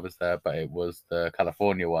be when I was there, but it was the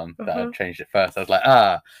California one that had changed it first. I was like,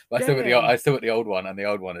 but I still got the old one, and the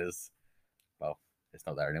old one is, well, it's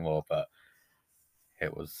not there anymore, but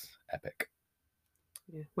it was epic.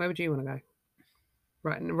 Yeah, where would you want to go?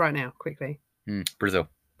 Right now, quickly. Brazil.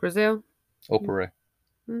 Or Peru.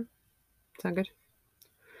 Sound good?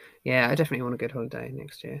 Yeah, I definitely want a good holiday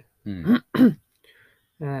next year. Because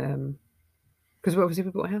obviously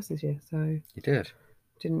we bought a house this year, so you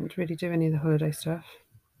didn't really do any of the holiday stuff.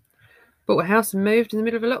 Bought a house and moved in the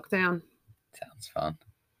middle of a lockdown. Sounds fun.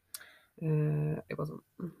 It wasn't,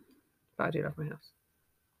 but I do love my house.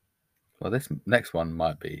 Well, this next one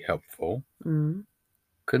might be helpful.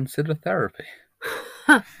 Consider therapy.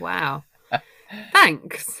 Wow.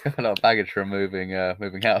 Thanks. A lot of baggage from moving house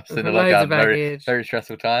in a lockdown. Very, very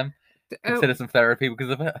stressful time. Consider some therapy because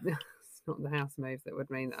of it. It's not the house move that would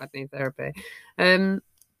mean that I'd need therapy.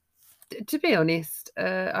 To be honest,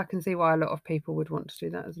 I can see why a lot of people would want to do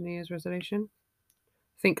that as a New Year's resolution.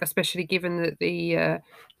 I think, especially given that the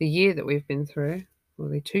year that we've been through, or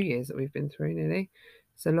the 2 years that we've been through, nearly,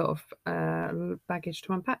 it's a lot of baggage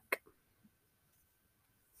to unpack.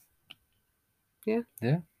 Yeah.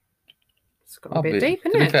 It's got a bit deep,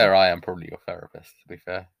 isn't it? To be fair, I am probably your therapist. To be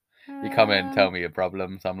fair, you come in, tell me your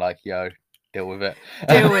problems. I'm like, yo, deal with it.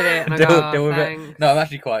 Deal with it. And deal with it. No, I'm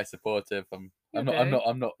actually quite supportive. I'm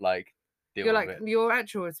not like. You're like, your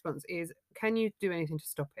actual response is, can you do anything to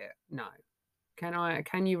stop it? No.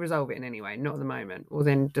 Can you resolve it in any way? Not at the moment. Well,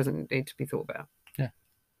 then it doesn't need to be thought about. Yeah.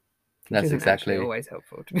 That's exactly always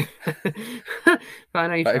helpful to be but I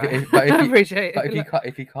know you try. I appreciate it. But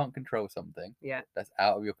if you can't control something, that's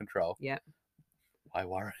out of your control. Yeah. Why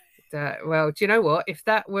worry? Well, do you know what? If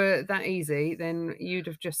that were that easy, then you'd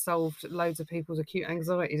have just solved loads of people's acute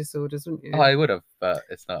anxiety disorders, wouldn't you? Oh, I would have, but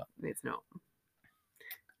it's not. It's not.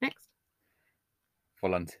 Next.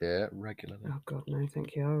 Volunteer regularly. Oh God, no,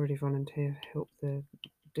 thank you. I already volunteer, help the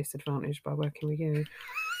disadvantaged by working with you.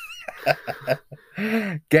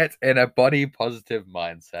 Get in a body positive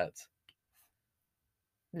mindset.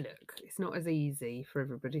 Look, it's not as easy for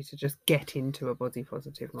everybody to just get into a body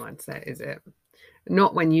positive mindset, is it?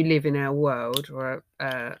 Not when you live in our world or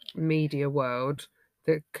a media world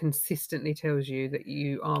that consistently tells you that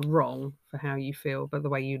you are wrong for how you feel by the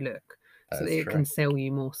way you look. So that it can sell you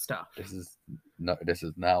more stuff. This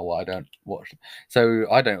is now why I don't watch. So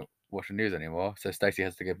I don't watch the news anymore, so Stacie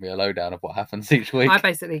has to give me a lowdown of what happens each week. I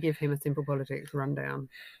basically give him a Simple Politics rundown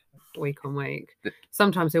week on week.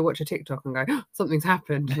 Sometimes he'll watch a TikTok and go, oh, something's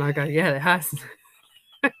happened. And I go, yeah, it has.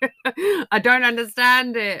 I don't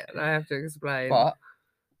understand it. I have to explain. But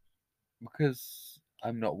because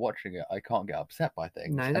I'm not watching it, I can't get upset by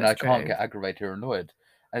things. No, and I can't get aggravated or annoyed.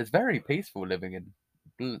 And it's very peaceful living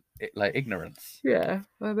in ignorance. Yeah,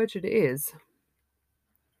 I imagine it is.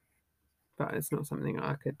 But it's not something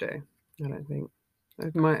I could do. I don't think.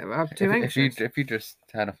 I'm too anxious. If you just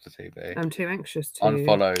turn off the TV, I'm too anxious to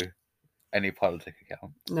unfollow any politic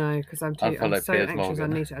account. No, because I'm so anxious.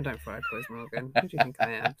 Morgan. I don't follow Piers Morgan. Who do you think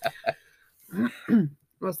I am?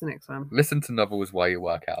 What's the next one? Listen to novels while you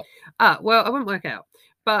work out. Well, I wouldn't work out,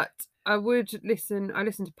 but I would listen. I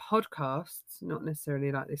listen to podcasts, not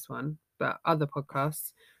necessarily like this one, but other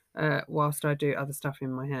podcasts, whilst I do other stuff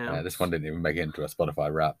in my house. Yeah, this one didn't even make it into a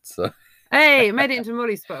Spotify Wrapped, so. Hey, made it into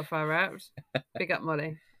Molly's Spotify Wrapped. Big up,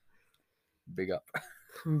 Molly. Big up.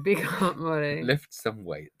 Big up, Molly. Lift some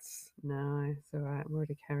weights. No, it's all right. I'm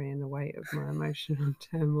already carrying the weight of my emotional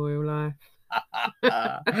turmoil life.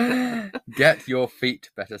 Get your feet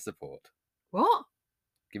better support. What?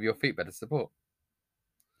 Give your feet better support.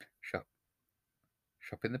 Shop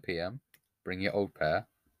in the PM. Bring your old pair.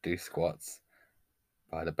 Do squats.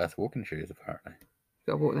 Buy the best walking shoes, apparently.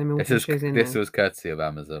 Got to walk them walking shoes in This was courtesy of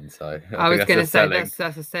Amazon, so I was going to say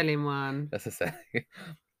that's a selling one. That's a selling.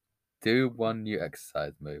 Do one new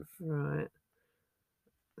exercise move. Right.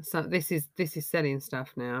 So this is selling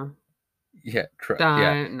stuff now. Yeah, try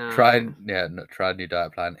a new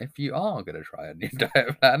diet plan. If you are going to try a new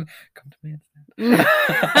diet plan, come to me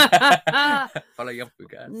instead. Follow your food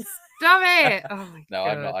guys. Stop it! Oh my no,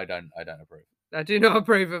 God. I'm not. I don't approve. I do not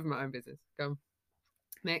approve of my own business. Go on.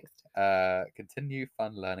 Next. Continue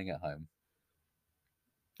fun learning at home.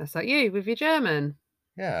 That's like you with your German.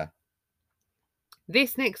 Yeah.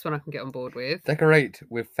 This next one I can get on board with. Decorate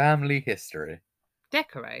with family history.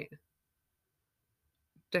 Decorate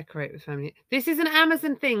with family. This is an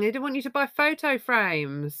Amazon thing. They don't want you to buy photo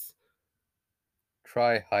frames.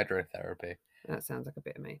 Try hydrotherapy. That sounds like a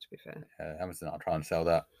bit of me, to be fair. Amazon aren't trying to sell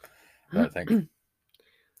that. I don't think.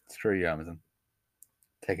 Screw you, Amazon.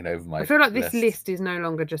 Taking over my. I feel like this list is no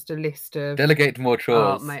longer just a list of. Delegate more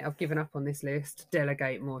chores. Oh, mate, I've given up on this list.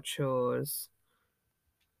 Delegate more chores.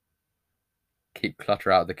 Keep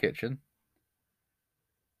clutter out of the kitchen.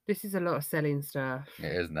 This is a lot of selling stuff.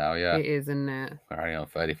 It is now, yeah. It is, isn't it? We're only on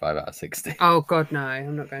 35 out of 60. Oh, God, no.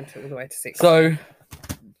 I'm not going all the way to 60. So,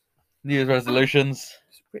 New Year's resolutions.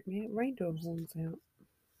 Just rip me rainbow horns out.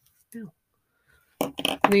 No.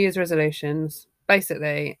 New Year's resolutions.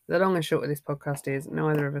 Basically, the long and short of this podcast is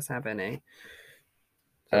neither of us have any. Is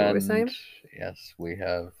that what we're saying? Yes, we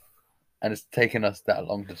have. And it's taken us that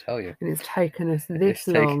long to tell you. And it's taken us this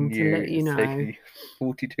long to let you know. It's taken you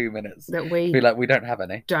 42 minutes. That we feel like we don't have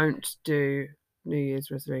any. Don't do New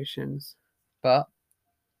Year's resolutions. But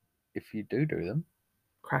if you do them,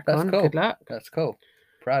 crack on. Cool. Good luck. That's cool.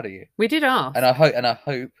 Proud of you. We did ask. And I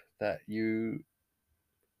hope that you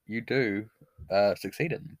do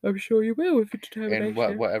succeed in them. I'm sure you will with the determination.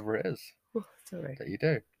 In whatever it is that you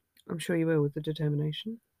do. I'm sure you will with the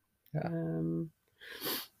determination. Yeah.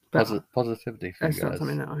 Positivity for you guys. That's not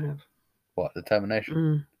something that I have. What,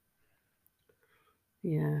 determination?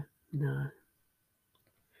 Yeah, no.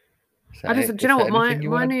 Do you know what? My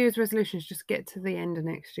New Year's resolution is just get to the end of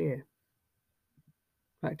next year.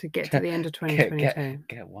 Like to get to the end of 2022.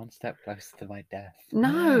 Get one step closer to my death.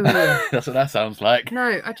 No. That's what that sounds like.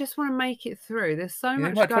 No, I just want to make it through. There's so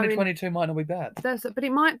much going. 2022 might not be bad. But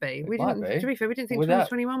it might be. To be fair, we didn't think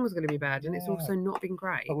 2021 was going to be bad, and it's also not been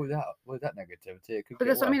great. But with that negativity, it could. But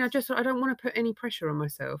that's what I mean. I don't want to put any pressure on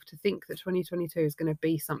myself to think that 2022 is going to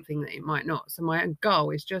be something that it might not. So my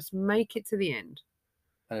goal is just make it to the end.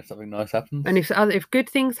 And if something nice happens? And if good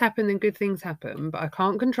things happen, then good things happen. But I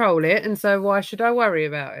can't control it, and so why should I worry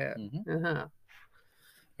about it? Mm-hmm. There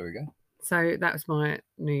we go. So that's my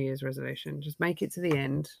New Year's resolution. Just make it to the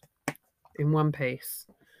end in one piece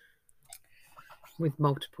with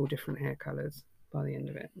multiple different hair colours by the end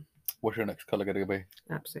of it. What's your next colour going to be?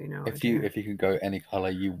 Absolutely no idea. If you can go any colour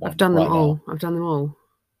you want. I've done them all. Now. I've done them all.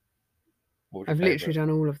 I've literally done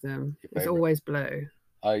all of them. It's always blue.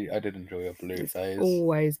 I did enjoy a blue phase.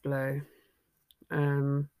 Always blue.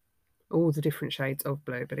 All the different shades of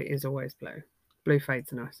blue, but it is always blue. Blue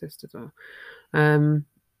fade's the nicest as well.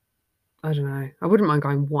 I don't know. I wouldn't mind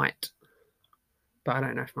going white, but I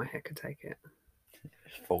don't know if my hair could take it.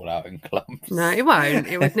 Just fall out in clumps. No, it won't.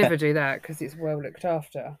 It would never do that because it's well looked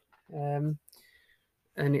after, and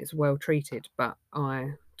it's well treated. But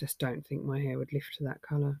I just don't think my hair would lift to that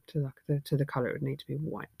colour. To the colour, it would need to be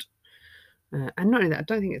white. And not only that, I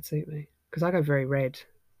don't think it'd suit me because I go very red,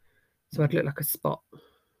 so I'd look like a spot.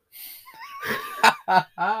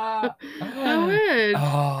 I would.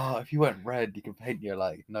 Oh, if you went red, you could paint your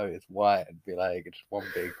no, it's white and be like it's one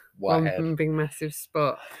big white head. One big massive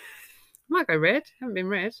spot. I might go red. I haven't been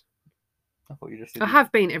red. I thought you just. I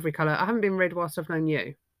have been every colour. I haven't been red whilst I've known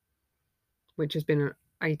you, which has been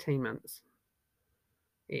 18 months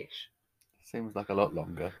ish. Seems like a lot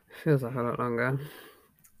longer. Feels like a lot longer.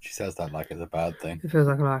 She says that like it's a bad thing. It feels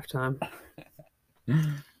like a lifetime.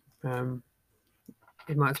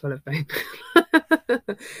 It might as well have been.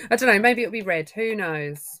 I don't know. Maybe it'll be red. Who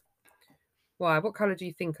knows? Why? What colour do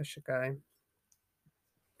you think I should go?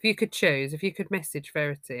 If you could choose, if you could message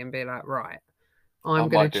Verity and be like, right, I'm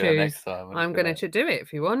going to choose. I'm going to do it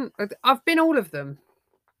if you want. I've been all of them.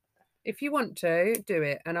 If you want to, do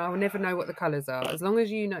it. And I'll never know what the colours are. As long as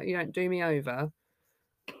you know you don't do me over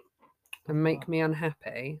and make me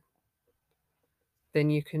unhappy, then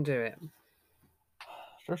you can do it.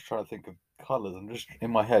 Just trying to think of colours. I'm just in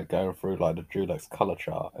my head going through the Dulux colour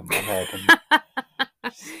chart in my head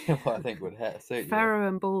and see what I think would suit you. Farrow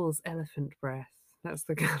and Ball's elephant breath. That's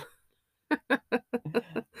the colour.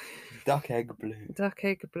 Duck egg blue. Duck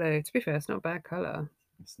egg blue. To be fair, it's not a bad colour.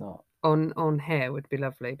 It's not. On hair would be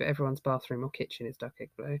lovely, but everyone's bathroom or kitchen is duck egg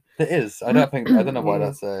blue. It is. I don't know why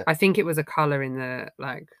that's a. I think it was a colour in the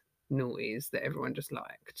noughties that everyone just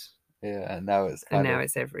liked. Yeah, and now it's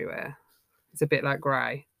it's everywhere. It's a bit like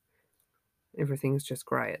grey. Everything's just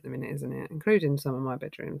grey at the minute, isn't it? Including some of my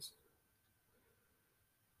bedrooms.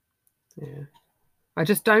 Yeah. I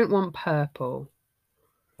just don't want purple.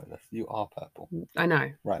 You are purple. I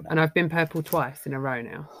know. Right now. And I've been purple twice in a row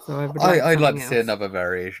now. So I'd like to see another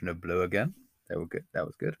variation of blue again. They were good. That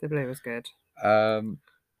was good. The blue was good.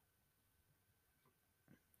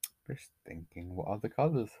 Just thinking, what other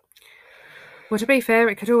colours? Well, to be fair,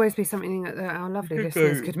 it could always be something that our lovely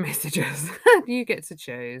listeners could message us. You get to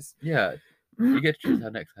choose. Yeah, you get to choose her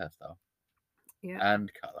next hairstyle. Yeah.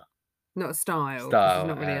 And colour. Not a style. There's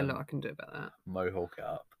not really a lot I can do about that. Mohawk it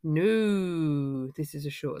up. No, this is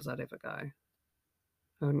as short as I'd ever go.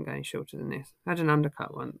 I wouldn't go any shorter than this. I had an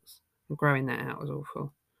undercut once. And growing that out was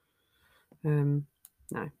awful. No.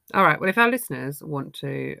 All right. Well, if our listeners want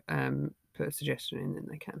to put a suggestion in, then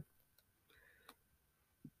they can.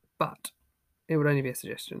 But it would only be a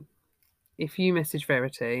suggestion. If you message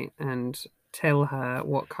Verity and tell her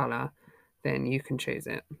what colour, then you can choose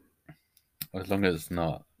it. As long as it's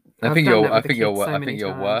not. I think your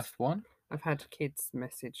worst one. I've had kids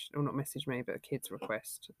message, or not message me, but kids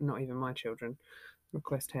request, not even my children,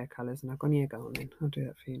 request hair colours, and I've gone, yeah, go on then. I'll do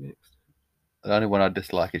that for you next. The only one I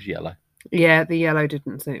dislike is yellow. Yeah, the yellow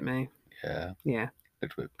didn't suit me. Yeah. Yeah.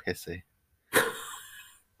 Looked a bit pissy.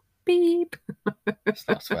 Beep.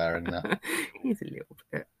 Stop swearing that. He's a little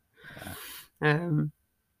bit. Yeah.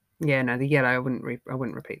 Yeah, no, the yellow, I wouldn't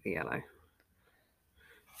repeat the yellow.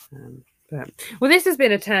 Well, this has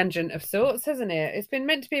been a tangent of sorts, hasn't it? It's been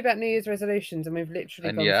meant to be about New Year's resolutions, and we've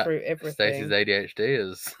literally gone through everything. Stacey's ADHD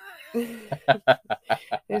is.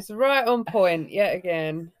 It's right on point yet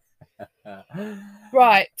again.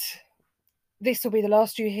 Right. This will be the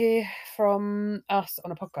last you hear from us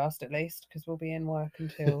on a podcast, at least, because we'll be in work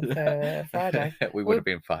until Friday. We would have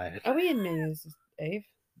been fired. Are we in New Year's Eve?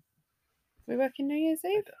 Are we working New Year's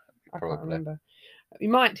Eve? I can't remember. You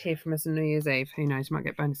might hear from us on New Year's Eve. Who knows? You might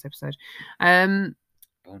get a bonus episode. Bonus.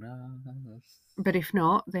 But if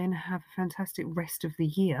not, then have a fantastic rest of the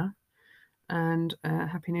year. And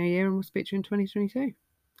Happy New Year. And we'll speak to you in 2022.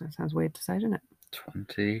 That sounds weird to say, doesn't it?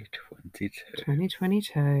 2022.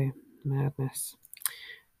 2022. Madness.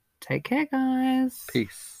 Take care, guys.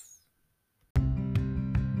 Peace.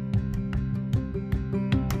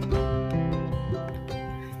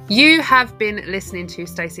 You have been listening to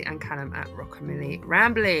Stacie and Callum at Rockamilly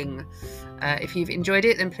Rambling. If you've enjoyed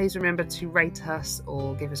it, then please remember to rate us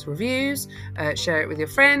or give us reviews. Share it with your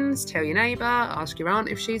friends, tell your neighbour, ask your aunt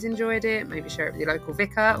if she's enjoyed it, maybe share it with your local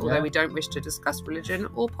vicar, although we don't wish to discuss religion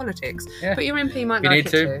or politics. Yeah. But your MP might like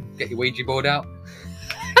it too. Get your Ouija board out.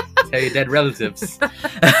 Tell your dead relatives.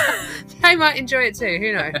 They might enjoy it too,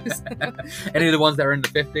 who knows? Any of the ones that are in the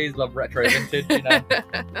 50s love retro vintage, you know.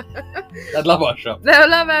 They'd love our shop. They'll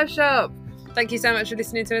love our shop. Thank you so much for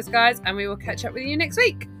listening to us, guys, and we will catch up with you next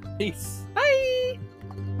week. Peace. Bye.